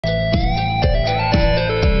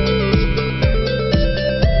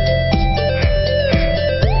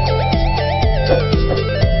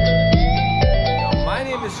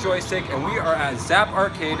Joystick, and we are at Zap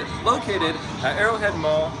Arcade, located at Arrowhead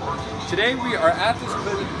Mall. Today we are at this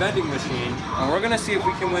vending machine, and we're gonna see if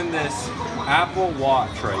we can win this Apple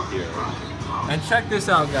Watch right here. And check this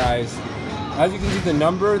out, guys. As you can see, the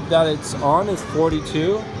number that it's on is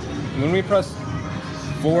 42. When we press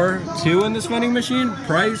 4-2 in this vending machine,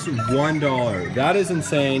 price $1. That is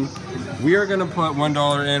insane. We are gonna put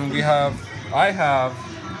 $1 in. I have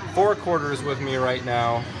 4 quarters with me right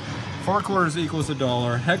now. 4 quarters equals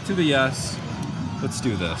 $1. Heck to the yes. Let's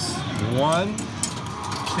do this. 1, 2,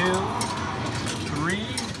 3,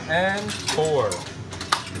 and 4.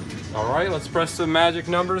 All right, let's press the magic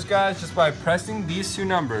numbers, guys. Just by pressing these 2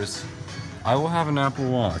 numbers, I will have an Apple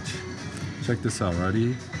Watch. Check this out,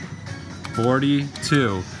 ready?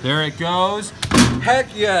 42. There it goes. Heck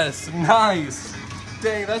yes, nice.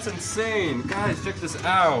 Dang, that's insane. Guys, check this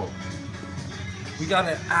out. We got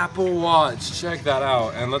an Apple Watch. Check that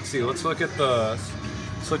out. And let's see. Let's look at the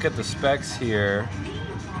specs here.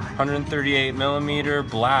 138 millimeter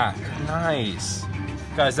black. Nice.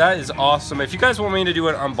 Guys, that is awesome. If you guys want me to do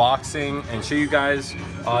an unboxing and show you guys,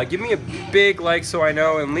 give me a big like so I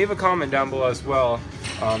know, and leave a comment down below as well,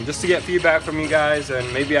 just to get feedback from you guys,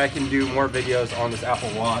 and maybe I can do more videos on this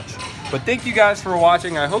Apple Watch. But thank you guys for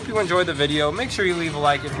watching. I hope you enjoyed the video. Make sure you leave a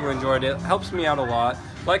like if you enjoyed it. It helps me out a lot.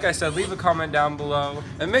 Like I said, leave a comment down below,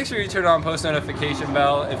 and make sure you turn on post notification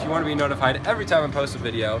bell if you want to be notified every time I post a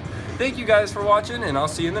video. Thank you guys for watching, and I'll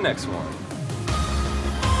see you in the next one.